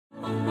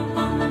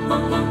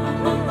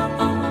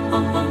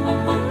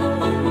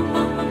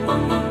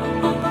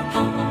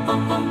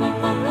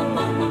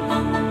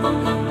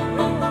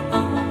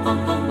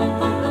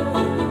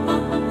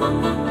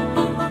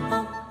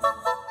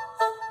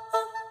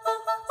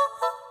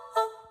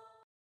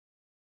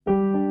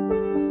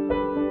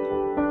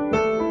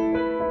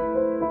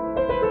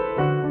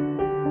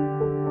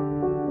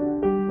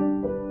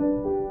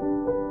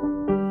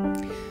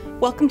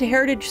Welcome to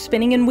Heritage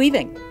Spinning and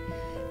Weaving.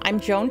 I'm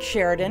Joan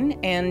Sheridan,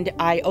 and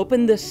I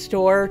opened this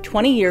store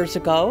 20 years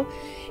ago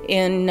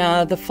in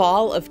the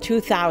fall of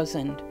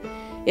 2000.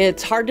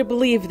 It's hard to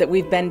believe that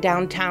we've been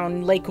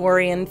downtown Lake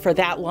Orion for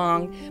that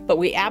long, but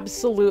we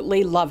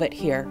absolutely love it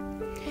here.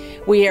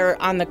 We are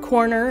on the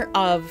corner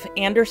of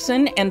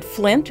Anderson and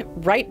Flint,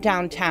 right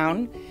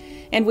downtown,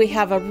 and we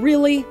have a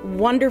really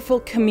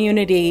wonderful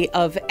community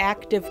of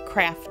active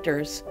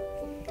crafters.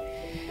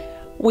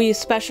 We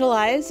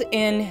specialize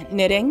in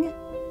knitting,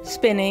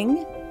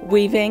 spinning,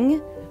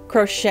 weaving,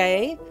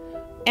 crochet,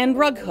 and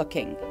rug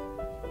hooking.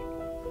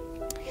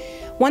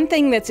 One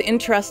thing that's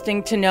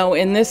interesting to know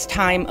in this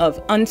time of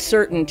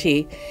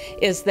uncertainty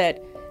is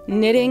that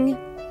knitting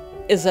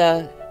is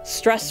a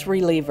stress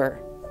reliever.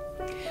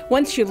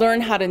 Once you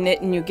learn how to knit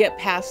and you get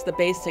past the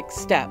basic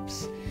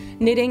steps,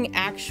 knitting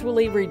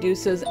actually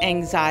reduces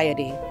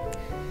anxiety.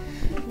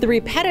 The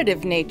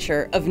repetitive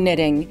nature of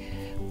knitting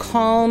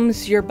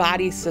calms your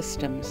body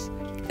systems.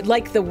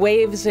 Like the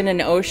waves in an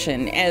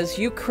ocean, as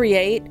you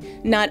create,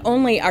 not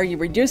only are you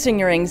reducing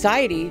your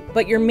anxiety,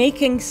 but you're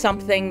making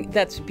something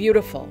that's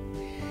beautiful.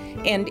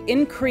 And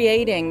in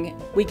creating,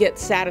 we get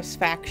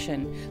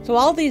satisfaction. So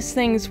all these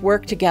things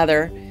work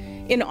together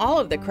in all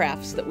of the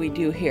crafts that we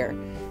do here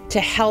to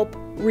help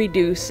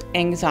reduce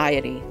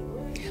anxiety.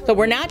 So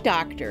we're not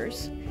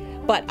doctors,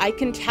 but I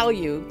can tell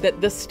you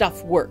that this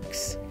stuff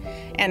works.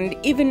 And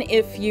even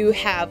if you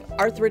have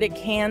arthritic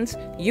hands,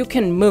 you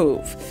can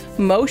move.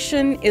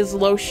 Motion is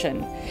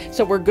lotion.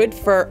 So we're good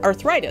for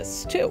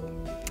arthritis too.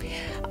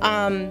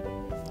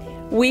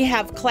 We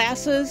have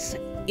classes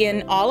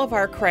in all of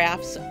our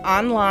crafts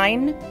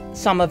online,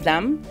 some of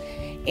them,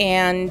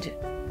 and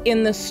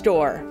in the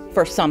store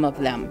for some of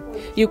them.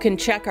 You can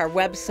check our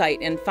website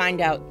and find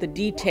out the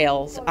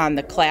details on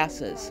the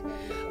classes.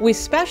 We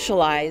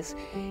specialize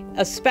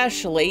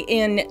especially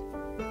in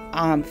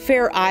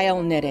Fair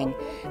Isle knitting.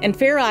 And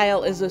Fair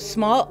Isle is a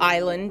small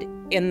island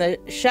in the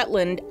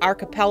Shetland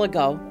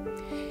archipelago,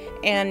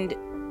 and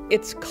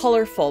it's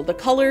colorful. The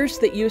colors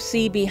that you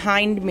see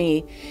behind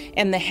me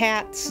and the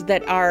hats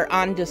that are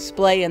on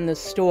display in the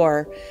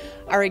store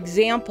are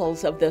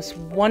examples of this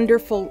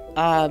wonderful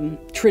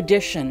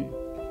tradition.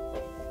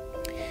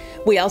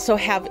 We also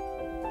have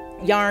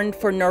yarn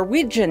for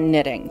Norwegian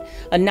knitting,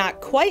 a not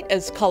quite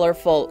as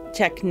colorful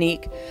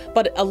technique,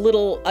 but a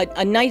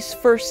nice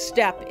first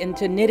step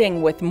into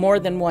knitting with more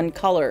than one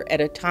color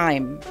at a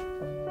time.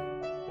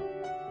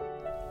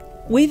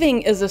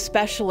 Weaving is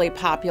especially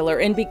popular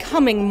and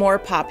becoming more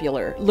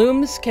popular.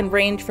 Looms can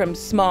range from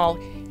small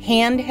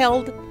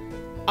handheld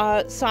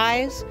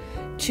size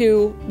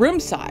to room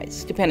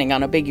size, depending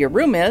on how big your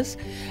room is.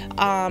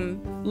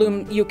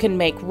 You can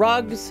make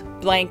rugs,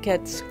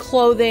 blankets,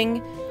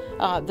 clothing.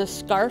 The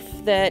scarf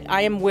that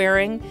I am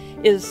wearing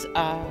is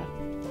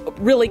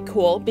really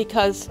cool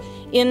because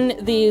in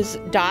these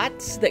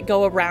dots that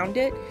go around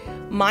it,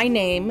 my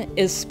name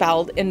is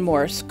spelled in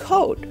Morse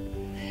code.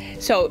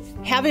 So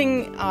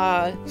having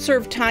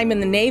served time in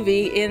the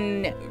Navy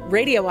in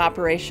radio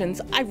operations,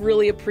 I've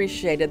really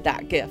appreciated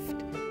that gift.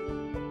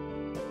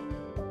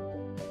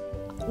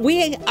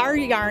 Our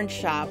yarn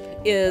shop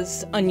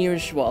is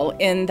unusual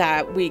in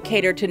that we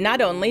cater to not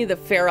only the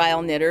Fair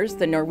Isle knitters,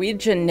 the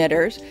Norwegian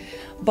knitters,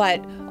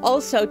 but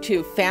also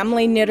to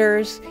family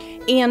knitters,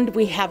 and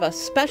we have a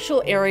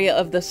special area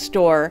of the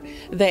store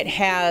that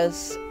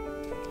has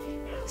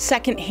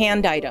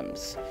second-hand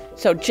items.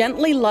 So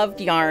gently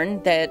loved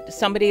yarn that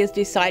somebody has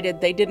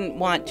decided they didn't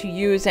want to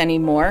use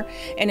anymore,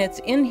 and it's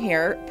in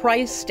here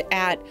priced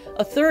at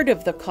 1/3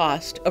 of the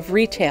cost of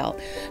retail.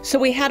 So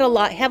we have a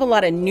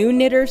lot of new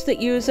knitters that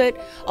use it,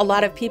 a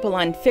lot of people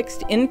on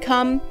fixed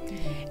income,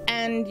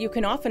 and you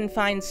can often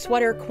find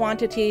sweater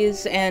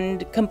quantities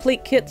and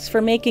complete kits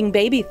for making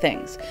baby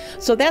things.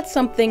 So that's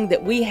something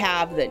that we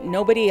have that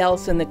nobody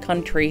else in the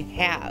country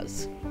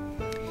has.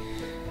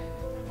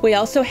 We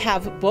also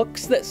have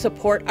books that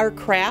support our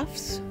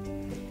crafts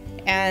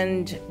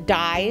and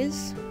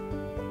dyes,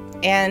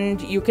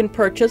 and you can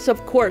purchase,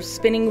 of course,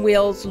 spinning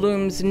wheels,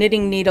 looms,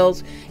 knitting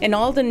needles, and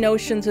all the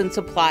notions and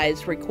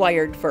supplies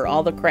required for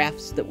all the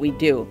crafts that we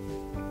do.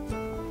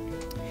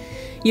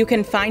 You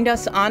can find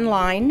us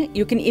online.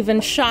 You can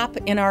even shop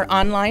in our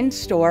online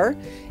store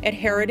at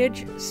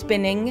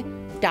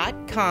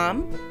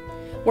heritagespinning.com.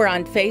 We're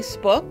on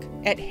Facebook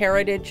at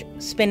Heritage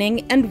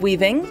Spinning and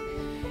Weaving.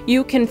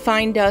 You can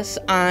find us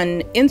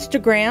on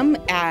Instagram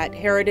at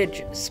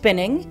Heritage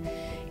Spinning,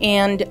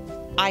 and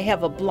I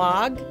have a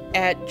blog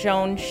at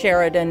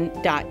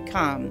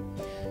joansheridan.com.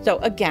 So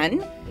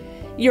again,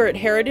 you're at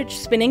Heritage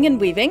Spinning and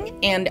Weaving,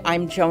 and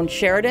I'm Joan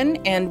Sheridan,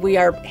 and we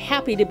are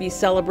happy to be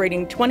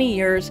celebrating 20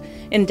 years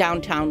in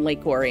downtown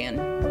Lake Orion.